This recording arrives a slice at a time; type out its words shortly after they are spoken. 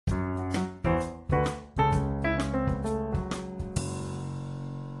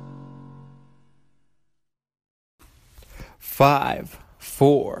5,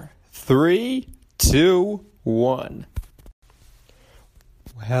 4, 3, 2, 1.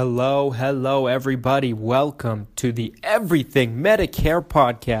 Hello, everybody. Welcome to the Everything Medicare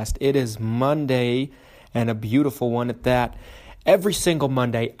podcast. It is Monday, and a beautiful one at that. Every single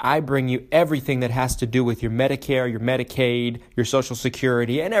Monday, I bring you everything that has to do with your Medicare, your Medicaid, your Social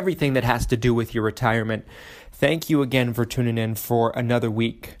Security, and everything that has to do with your retirement. Thank you again for tuning in for another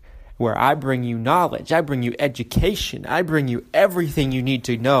week where I bring you knowledge, I bring you education, I bring you everything you need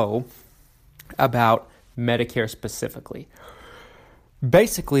to know about Medicare specifically.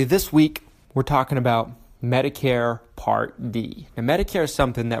 Basically, this week, we're talking about Medicare Part D. Now, Medicare is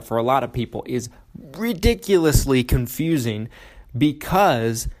something that for a lot of people is ridiculously confusing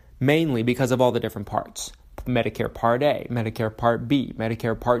mainly because of all the different parts. Medicare Part A, Medicare Part B,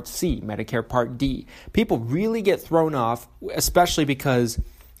 Medicare Part C, Medicare Part D. People really get thrown off, especially because,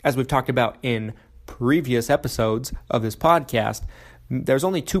 as we've talked about in previous episodes of this podcast, there's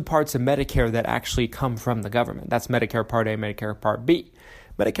only two parts of Medicare that actually come from the government. That's Medicare Part A, Medicare Part B.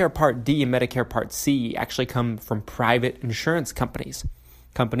 Medicare Part D and Medicare Part C actually come from private insurance companies.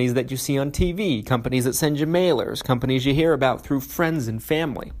 Companies that you see on TV, companies that send you mailers, companies you hear about through friends and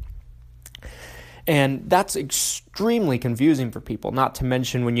family. And that's extremely confusing for people, not to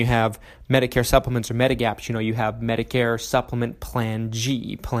mention when you have Medicare supplements or Medigaps, you have Medicare Supplement Plan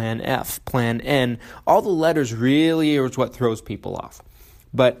G, Plan F, Plan N. All the letters really is what throws people off.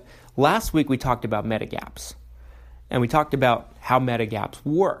 But last week we talked about Medigaps, and we talked about how Medigaps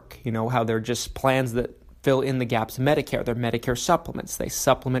work, how they're just plans that fill in the gaps of Medicare. They're Medicare supplements. They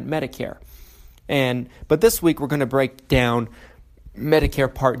supplement Medicare. But this week we're going to break down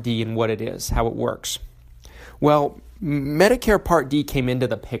Medicare Part D and what it is, how it works. Well, Medicare Part D came into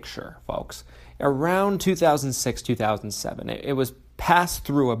the picture, folks, around 2006, 2007. It was passed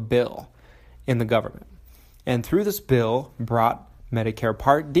through a bill in the government. And through this bill brought Medicare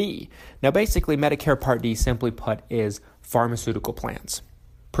Part D. Now, basically, Medicare Part D, simply put, is pharmaceutical plans,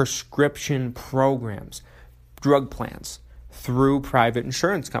 prescription programs, drug plans through private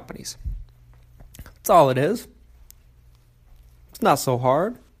insurance companies. That's all it is. It's not so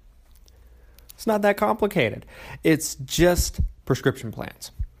hard. It's not that complicated. It's just prescription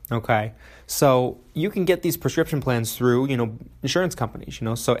plans, okay? So you can get these prescription plans through, insurance companies,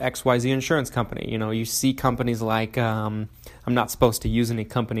 so XYZ Insurance Company. You see companies like, I'm not supposed to use any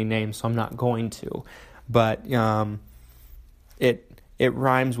company names, so I'm not going to, but it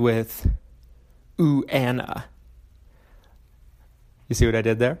rhymes with Anna. You see what I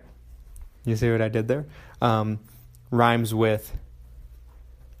did there? Rhymes with,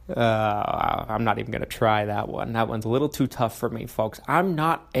 I'm not even going to try that one. That one's a little too tough for me, folks. I'm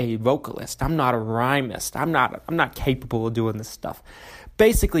not a vocalist. I'm not a rhymist. I'm not capable of doing this stuff.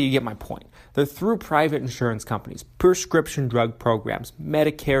 Basically, you get my point. They're through private insurance companies, prescription drug programs,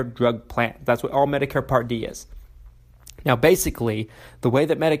 Medicare drug plans. That's what all Medicare Part D is. Now, basically, the way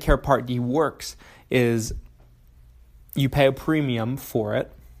that Medicare Part D works is you pay a premium for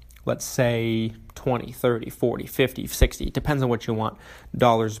it. Let's say 20, 30, 40, 50, 60, it depends on what you want,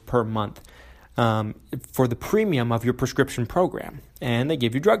 dollars per month for the premium of your prescription program, and they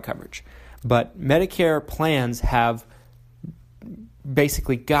give you drug coverage. But Medicare plans have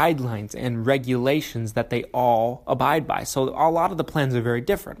basically guidelines and regulations that they all abide by. So a lot of the plans are very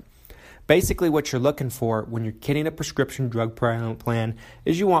different. Basically, what you're looking for when you're getting a prescription drug plan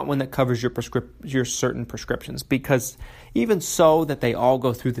is you want one that covers your certain prescriptions, because even so that they all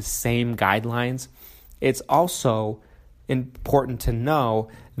go through the same guidelines, it's also important to know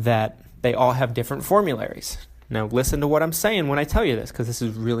that they all have different formularies. Now, listen to what I'm saying when I tell you this, because this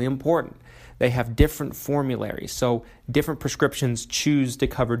is really important. They have different formularies, so different prescriptions choose to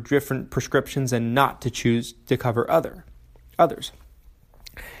cover different prescriptions and not to choose to cover others.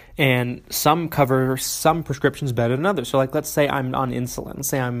 And some cover some prescriptions better than others. So let's say I'm on insulin. Let's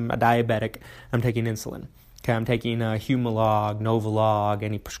say I'm a diabetic. I'm taking insulin. Okay, I'm taking Humalog, Novolog,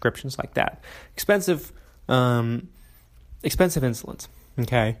 any prescriptions like that. Expensive insulins.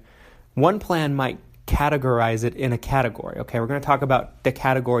 Okay, one plan might categorize it in a category. Okay, we're going to talk about the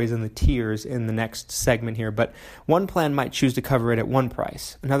categories and the tiers in the next segment here. But one plan might choose to cover it at one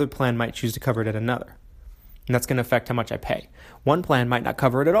price. Another plan might choose to cover it at another. And that's going to affect how much I pay. One plan might not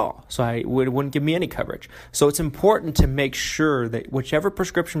cover it at all, so it wouldn't give me any coverage. So it's important to make sure that whichever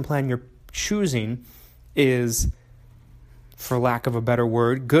prescription plan you're choosing is, for lack of a better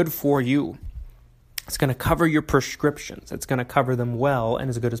word, good for you. It's going to cover your prescriptions. It's going to cover them well and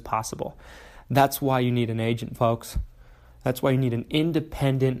as good as possible. That's why you need an agent, folks. That's why you need an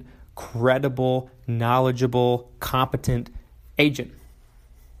independent, credible, knowledgeable, competent agent.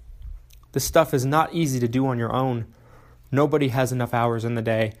 This stuff is not easy to do on your own. Nobody has enough hours in the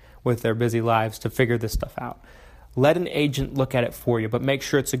day with their busy lives to figure this stuff out. Let an agent look at it for you, but make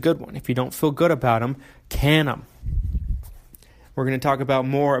sure it's a good one. If you don't feel good about them, can them. We're going to talk about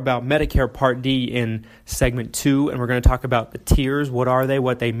more about Medicare Part D in segment 2, and we're going to talk about the tiers. What are they?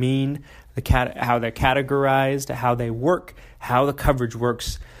 What they mean? How they're categorized, how they work, how the coverage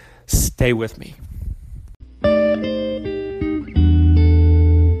works. Stay with me.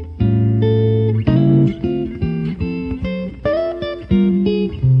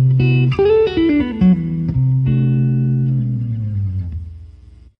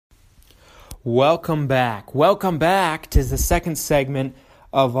 Welcome back. Welcome back to the second segment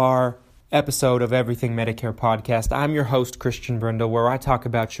of our episode of Everything Medicare podcast. I'm your host, Christian Brindle, where I talk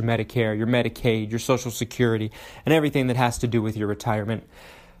about your Medicare, your Medicaid, your Social Security, and everything that has to do with your retirement.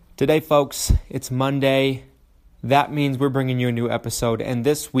 Today, folks, it's Monday. That means we're bringing you a new episode, and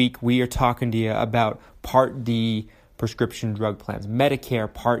this week we are talking to you about Part D prescription drug plans,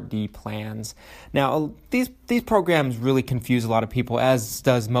 Medicare Part D plans. Now, these programs really confuse a lot of people, as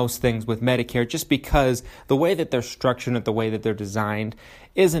does most things with Medicare, just because the way that they're structured and the way that they're designed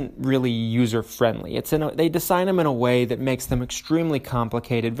isn't really user-friendly. They design them in a way that makes them extremely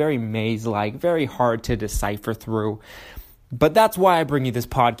complicated, very maze-like, very hard to decipher through. But that's why I bring you this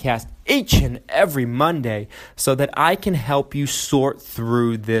podcast each and every Monday, so that I can help you sort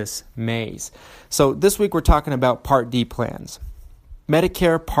through this maze. So this week we're talking about Part D plans,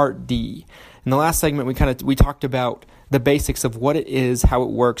 Medicare Part D. In the last segment we talked about the basics of what it is, how it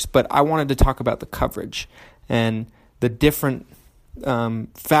works, but I wanted to talk about the coverage and the different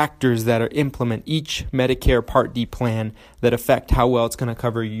factors that implement each Medicare Part D plan that affect how well it's going to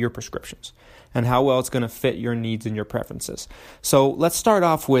cover your prescriptions and how well it's going to fit your needs and your preferences. So let's start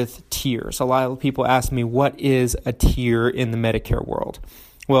off with tiers. A lot of people ask me, what is a tier in the Medicare world?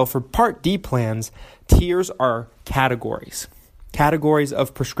 Well, for Part D plans, tiers are categories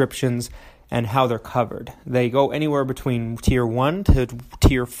of prescriptions and how they're covered. They go anywhere between Tier 1 to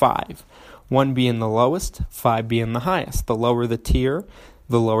Tier 5, 1 being the lowest, 5 being the highest. The lower the tier,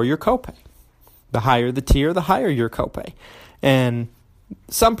 the lower your copay. The higher the tier, the higher your copay. And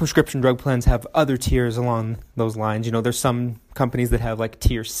some prescription drug plans have other tiers along those lines. There's some companies that have like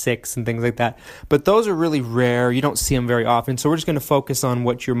Tier 6 and things like that. But those are really rare. You don't see them very often. So we're just going to focus on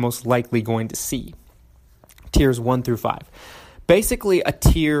what you're most likely going to see. Tiers 1 through 5. Basically, a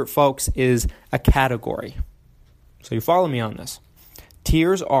tier, folks, is a category. So you follow me on this.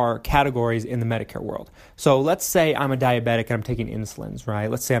 Tiers are categories in the Medicare world. So let's say I'm a diabetic and I'm taking insulins, right?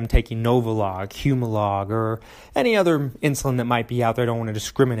 Let's say I'm taking Novolog, Humalog, or any other insulin that might be out there. I don't want to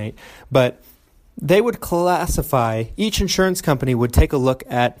discriminate. But they would classify, each insurance company would take a look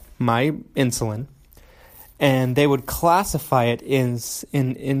at my insulin, and they would classify it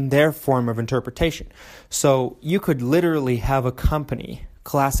in their form of interpretation. So you could literally have a company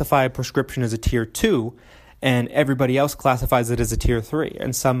classify a prescription as a Tier 2, and everybody else classifies it as a Tier 3,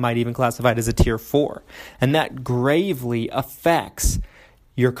 and some might even classify it as a Tier 4. And that gravely affects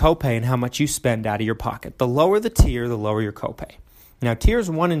your copay and how much you spend out of your pocket. The lower the tier, the lower your copay. Now, Tiers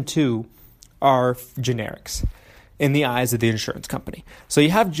 1 and 2 are generics in the eyes of the insurance company. So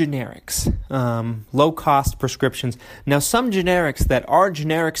you have generics, low-cost prescriptions. Now, some generics that are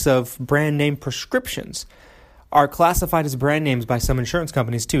generics of brand-name prescriptions are classified as brand names by some insurance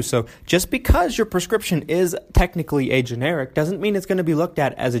companies too. So just because your prescription is technically a generic doesn't mean it's going to be looked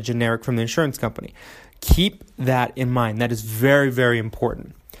at as a generic from the insurance company. Keep that in mind. That is very, very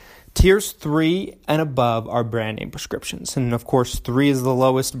important. Tiers 3 and above are brand name prescriptions. And of course, 3 is the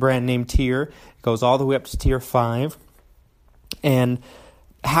lowest brand name tier. It goes all the way up to Tier 5. And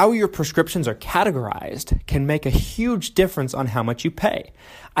how your prescriptions are categorized can make a huge difference on how much you pay.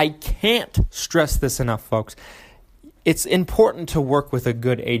 I can't stress this enough, folks. It's important to work with a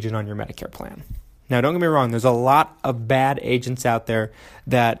good agent on your Medicare plan. Now, don't get me wrong. There's a lot of bad agents out there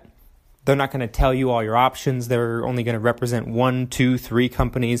that they're not going to tell you all your options. They're only going to represent 1, 2, 3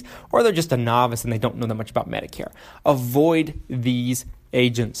 companies, or they're just a novice and they don't know that much about Medicare. Avoid these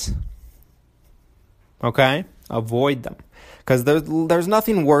agents. Okay? Avoid them. Because there's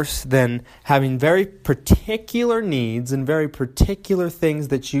nothing worse than having very particular needs and very particular things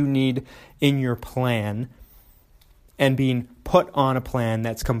that you need in your plan and being put on a plan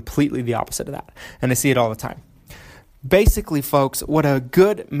that's completely the opposite of that. And I see it all the time. Basically, folks, what a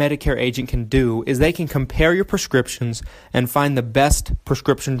good Medicare agent can do is they can compare your prescriptions and find the best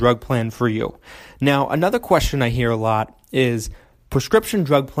prescription drug plan for you. Now, another question I hear a lot is prescription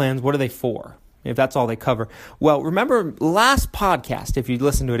drug plans, what are they for? if that's all they cover. Well, remember last podcast, if you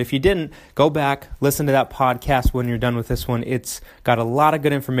listened to it. If you didn't, go back, listen to that podcast when you're done with this one. It's got a lot of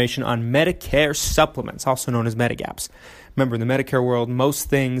good information on Medicare supplements, also known as Medigaps. Remember, in the Medicare world, most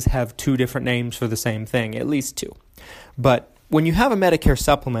things have two different names for the same thing, at least two. But when you have a Medicare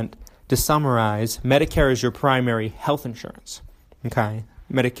supplement, to summarize, Medicare is your primary health insurance, okay?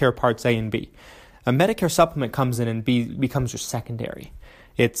 Medicare Parts A and B. A Medicare supplement comes in and becomes your secondary.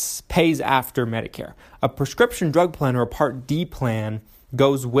 It pays after Medicare. A prescription drug plan or a Part D plan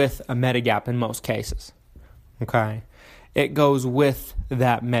goes with a Medigap in most cases. Okay? It goes with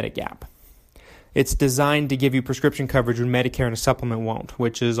that Medigap. It's designed to give you prescription coverage when Medicare and a supplement won't,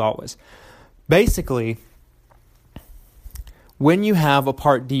 which is always. Basically, when you have a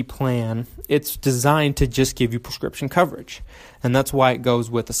Part D plan, it's designed to just give you prescription coverage. And that's why it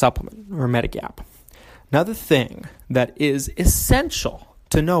goes with a supplement or a Medigap. Another thing that is essential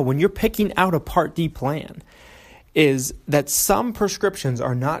to know when you're picking out a Part D plan is that some prescriptions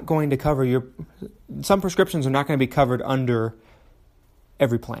are not going to be covered under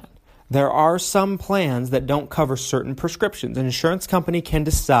every plan. There are some plans that don't cover certain prescriptions. An insurance company can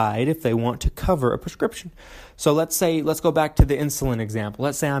decide if they want to cover a prescription. So let's go back to the insulin example.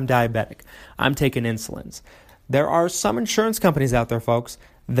 Let's say I'm diabetic. I'm taking insulins. There are some insurance companies out there, folks,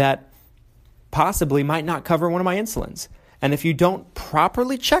 that possibly might not cover one of my insulins. And if you don't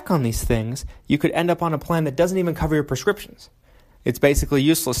properly check on these things, you could end up on a plan that doesn't even cover your prescriptions. It's basically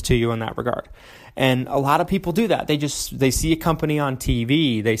useless to you in that regard. And a lot of people do that. They see a company on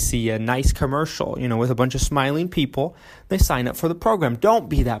TV, they see a nice commercial, with a bunch of smiling people, they sign up for the program. Don't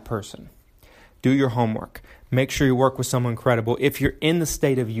be that person. Do your homework. Make sure you work with someone credible. If you're in the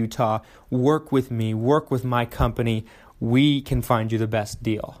state of Utah, work with me, work with my company. We can find you the best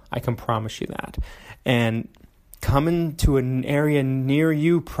deal. I can promise you that. And coming to an area near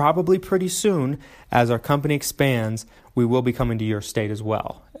you probably pretty soon. As our company expands, we will be coming to your state as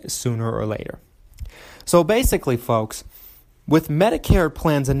well, sooner or later. So basically, folks, with Medicare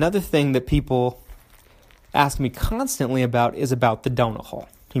plans, another thing that people ask me constantly about is about the donut hole.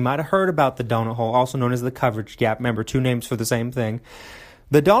 You might have heard about the donut hole, also known as the coverage gap. Remember, two names for the same thing.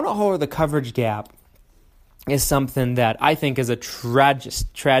 The donut hole or the coverage gap is something that I think is a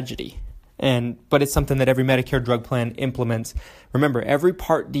tragedy. But it's something that every Medicare drug plan implements. Remember, every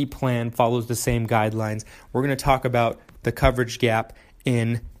Part D plan follows the same guidelines. We're going to talk about the coverage gap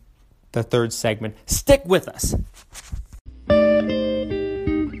in the third segment. Stick with us.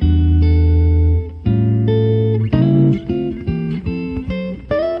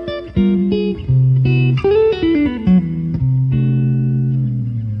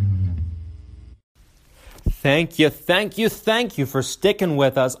 Thank you for sticking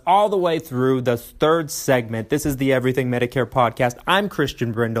with us all the way through the third segment. This is the Everything Medicare podcast. I'm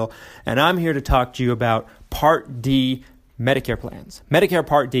Christian Brindle, and I'm here to talk to you about Part D Medicare plans. Medicare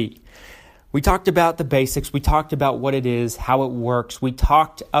Part D. We talked about the basics. We talked about what it is, how it works. We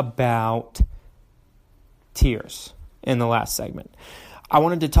talked about tiers in the last segment. I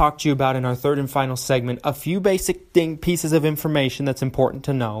wanted to talk to you about, in our third and final segment, a few basic pieces of information that's important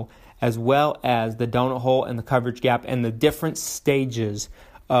to know, as well as the donut hole and the coverage gap and the different stages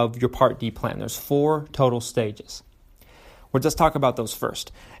of your Part D plan. There's 4 total stages. We'll just talk about those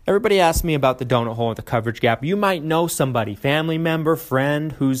first. Everybody asks me about the donut hole or the coverage gap. You might know somebody, family member,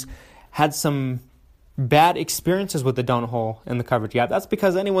 friend, who's had some bad experiences with the donut hole and the coverage gap. That's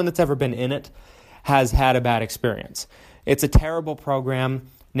because anyone that's ever been in it has had a bad experience. It's a terrible program.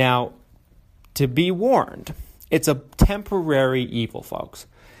 Now, to be warned, it's a temporary evil, folks.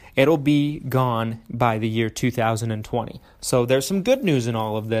 It'll be gone by the year 2020. So there's some good news in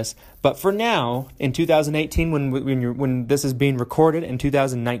all of this. But for now, in 2018, when this is being recorded, in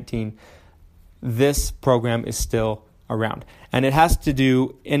 2019, this program is still around. And it has to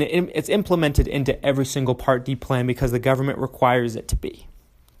do, and it's implemented into every single Part D plan because the government requires it to be.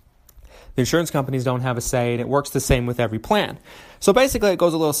 The insurance companies don't have a say, and it works the same with every plan. So basically, it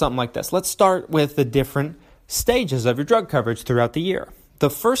goes a little something like this. Let's start with the different stages of your drug coverage throughout the year. The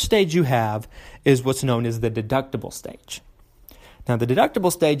first stage you have is what's known as the deductible stage. Now, the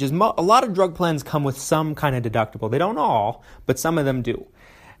deductible stage is a lot of drug plans come with some kind of deductible. They don't all, but some of them do.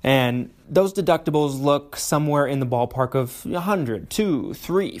 And those deductibles look somewhere in the ballpark of $100,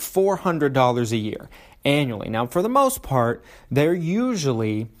 $200, $300, $400 a year annually. Now, for the most part, they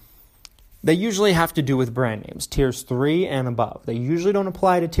usually have to do with brand names, tiers 3 and above. They usually don't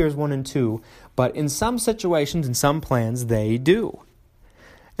apply to tiers 1 and 2, but in some situations, in some plans, they do.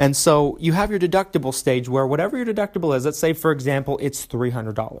 And so you have your deductible stage where whatever your deductible is, let's say, for example, it's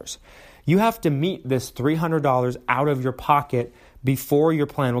 $300. You have to meet this $300 out of your pocket before your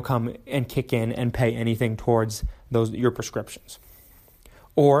plan will come and kick in and pay anything towards your prescriptions.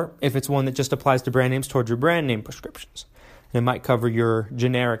 Or if it's one that just applies to brand names, towards your brand name prescriptions. It might cover your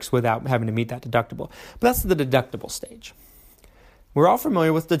generics without having to meet that deductible. But that's the deductible stage. We're all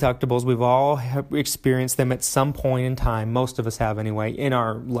familiar with deductibles. We've all experienced them at some point in time. Most of us have anyway, in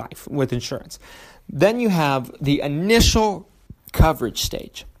our life with insurance. Then you have the initial coverage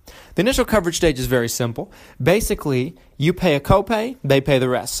stage. The initial coverage stage is very simple. Basically, you pay a copay, they pay the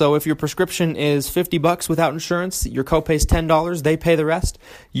rest. So if your prescription is $50 without insurance, your copay is $10, they pay the rest.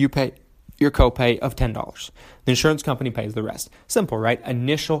 You pay your copay of $10. The insurance company pays the rest. Simple, right?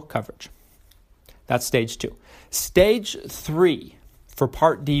 Initial coverage. That's stage 2. Stage 3 for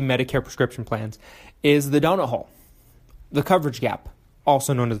Part D Medicare prescription plans is the donut hole, the coverage gap,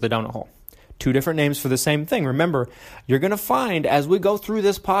 also known as the donut hole. 2 different names for the same thing. Remember, you're going to find as we go through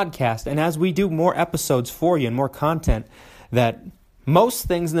this podcast and as we do more episodes for you and more content that most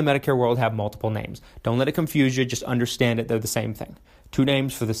things in the Medicare world have multiple names. Don't let it confuse you. Just understand it. They're the same thing. 2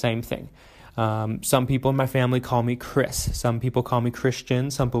 names for the same thing. Some people in my family call me Chris. Some people call me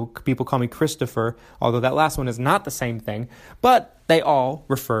Christian. Some people call me Christopher, although that last one is not the same thing, but they all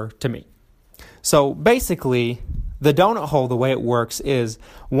refer to me. So basically, the donut hole, the way it works is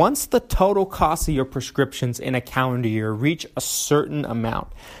once the total cost of your prescriptions in a calendar year reach a certain amount,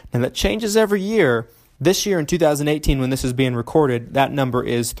 and that changes every year. This year in 2018, when this is being recorded, that number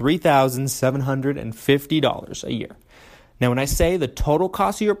is $3,750 a year. Now, when I say the total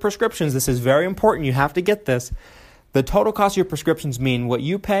cost of your prescriptions, this is very important. You have to get this. The total cost of your prescriptions mean what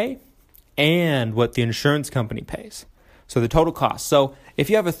you pay and what the insurance company pays. So the total cost. So if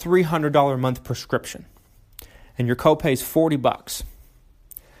you have a $300 a month prescription and your copay is $40,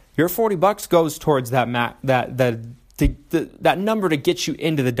 your $40 goes towards that number to get you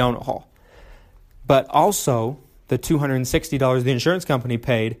into the donut hole. But also the $260 the insurance company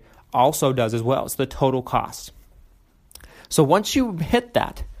paid also does as well. It's the total cost. So once you hit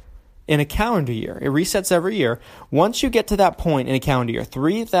that in a calendar year, it resets every year. Once you get to that point in a calendar year,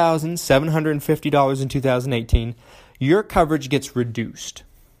 $3,750 in 2018, your coverage gets reduced.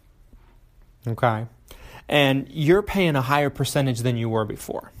 Okay? And you're paying a higher percentage than you were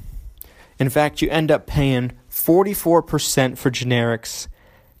before. In fact, you end up paying 44% for generics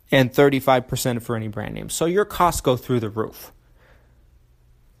and 35% for any brand name. So your costs go through the roof.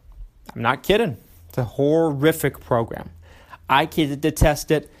 I'm not kidding. It's a horrific program. I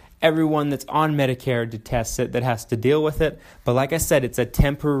detest it. Everyone that's on Medicare detests it that has to deal with it. But like I said, it's a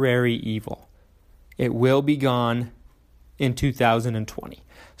temporary evil. It will be gone in 2020.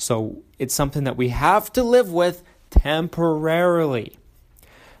 So it's something that we have to live with temporarily.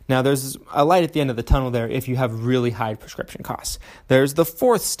 Now, there's a light at the end of the tunnel there if you have really high prescription costs. There's the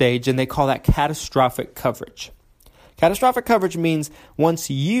 4th stage, and they call that catastrophic coverage. Catastrophic coverage means once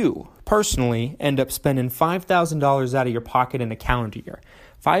you personally end up spending $5,000 out of your pocket in a calendar year.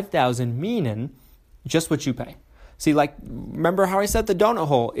 $5,000 meaning just what you pay. See, like, remember how I said the donut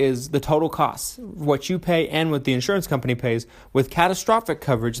hole is the total cost, what you pay and what the insurance company pays. With catastrophic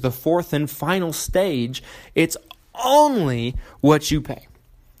coverage, the 4th and final stage, it's only what you pay.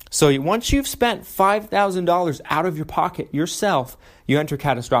 So once you've spent $5,000 out of your pocket yourself, you enter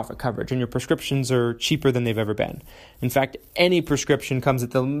catastrophic coverage, and your prescriptions are cheaper than they've ever been. In fact, any prescription comes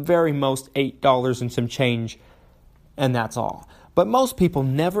at the very most $8 and some change, and that's all. But most people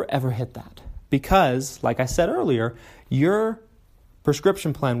never ever hit that because, like I said earlier, your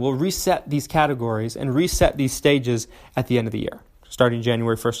prescription plan will reset these categories and reset these stages at the end of the year, starting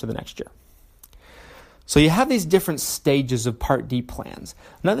January 1st of the next year. So you have these different stages of Part D plans.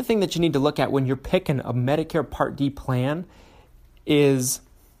 Another thing that you need to look at when you're picking a Medicare Part D plan is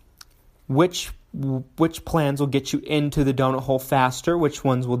which plans will get you into the donut hole faster, which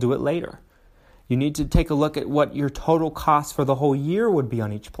ones will do it later. You need to take a look at what your total cost for the whole year would be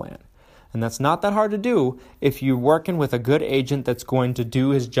on each plan. And that's not that hard to do if you're working with a good agent that's going to do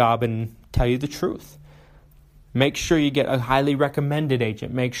his job and tell you the truth. Make sure you get a highly recommended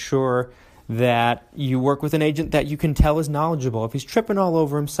agent. Make sure that you work with an agent that you can tell is knowledgeable. If he's tripping all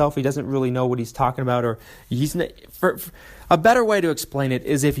over himself, he doesn't really know what he's talking about, or for a better way to explain it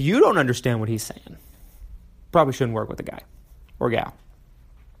is if you don't understand what he's saying, probably shouldn't work with a guy or gal.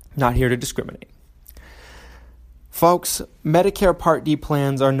 Not here to discriminate. Folks, Medicare Part D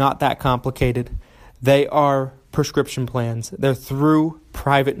plans are not that complicated. They are prescription plans. They're through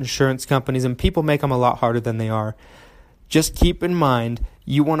private insurance companies, and people make them a lot harder than they are. Just keep in mind,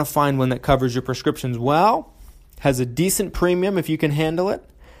 you want to find one that covers your prescriptions well, has a decent premium if you can handle it.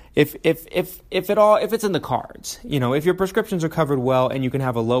 If it's in the cards, if your prescriptions are covered well and you can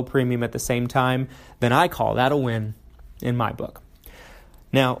have a low premium at the same time, then I call that a win in my book.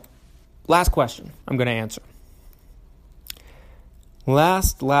 Now, last question I'm going to answer.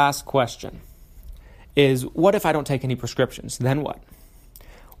 Last question is, what if I don't take any prescriptions? Then what?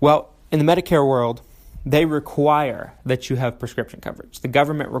 Well, in the Medicare world, they require that you have prescription coverage. The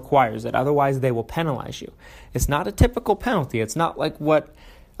government requires it. Otherwise, they will penalize you. It's not a typical penalty. It's not like what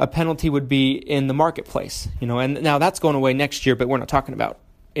a penalty would be in the marketplace. And now that's going away next year, but we're not talking about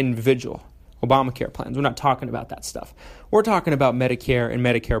individual Obamacare plans. We're not talking about that stuff. We're talking about Medicare and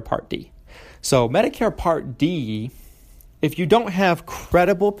Medicare Part D. So Medicare Part D, if you don't have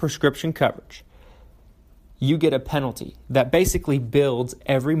credible prescription coverage, you get a penalty that basically builds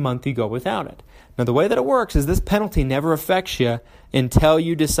every month you go without it. Now, the way that it works is this penalty never affects you until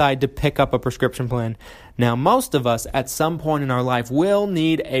you decide to pick up a prescription plan. Now, most of us at some point in our life will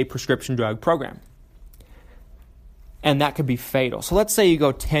need a prescription drug program. And that could be fatal. So let's say you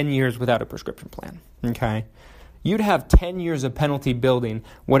go 10 years without a prescription plan, okay? You'd have 10 years of penalty building.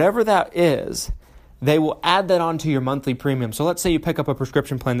 Whatever that is, they will add that onto your monthly premium. So let's say you pick up a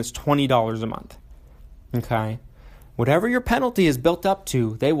prescription plan that's $20 a month, okay? Whatever your penalty is built up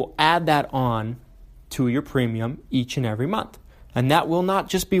to, they will add that on to your premium each and every month. And that will not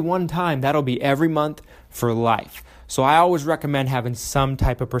just be one time. That'll be every month for life. So I always recommend having some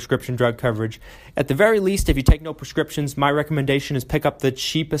type of prescription drug coverage. At the very least, if you take no prescriptions, my recommendation is pick up the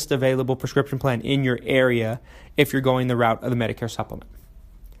cheapest available prescription plan in your area if you're going the route of the Medicare supplement,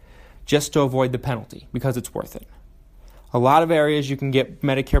 just to avoid the penalty, because it's worth it. A lot of areas you can get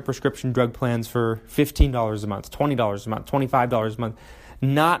Medicare prescription drug plans for $15 a month, $20 a month, $25 a month.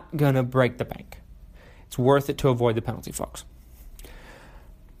 Not going to break the bank. It's worth it to avoid the penalty, folks.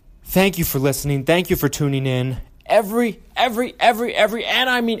 Thank you for listening. Thank you for tuning in every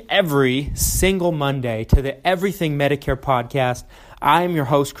single Monday to the Everything Medicare podcast. I am your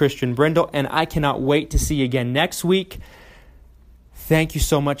host, Christian Brindle, and I cannot wait to see you again next week. Thank you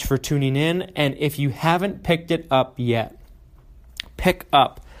so much for tuning in. And if you haven't picked it up yet, pick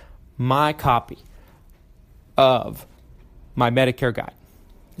up my copy of my Medicare guide.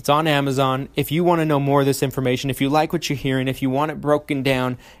 It's on Amazon. If you want to know more of this information, if you like what you're hearing, if you want it broken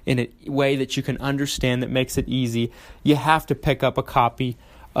down in a way that you can understand that makes it easy, you have to pick up a copy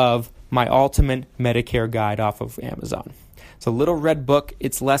of my Ultimate Medicare Guide off of Amazon. It's a little red book.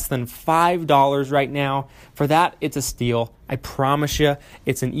 It's less than $5 right now. For that, it's a steal. I promise you.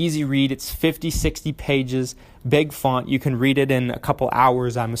 It's an easy read. It's 50, 60 pages, big font. You can read it in a couple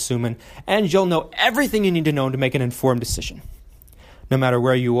hours, I'm assuming. And you'll know everything you need to know to make an informed decision. No matter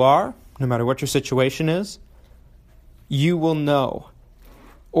where you are, no matter what your situation is, you will know,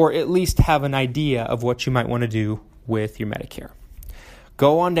 or at least have an idea of what you might want to do with your Medicare.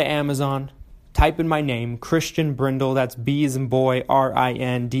 Go on to Amazon, type in my name, Christian Brindle, that's B as in boy,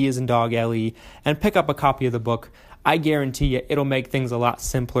 R-I-N, D as in dog, L-E, and pick up a copy of the book. I guarantee you it'll make things a lot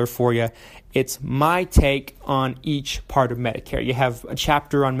simpler for you. It's my take on each part of Medicare. You have a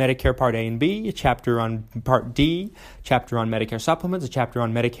chapter on Medicare Part A and B, a chapter on Part D, a chapter on Medicare supplements, a chapter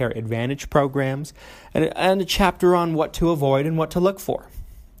on Medicare Advantage programs, and a chapter on what to avoid and what to look for.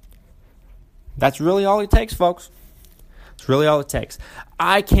 That's really all it takes, folks. It's really all it takes.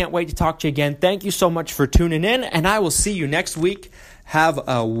 I can't wait to talk to you again. Thank you so much for tuning in, and I will see you next week. Have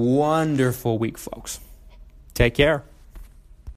a wonderful week, folks. Take care.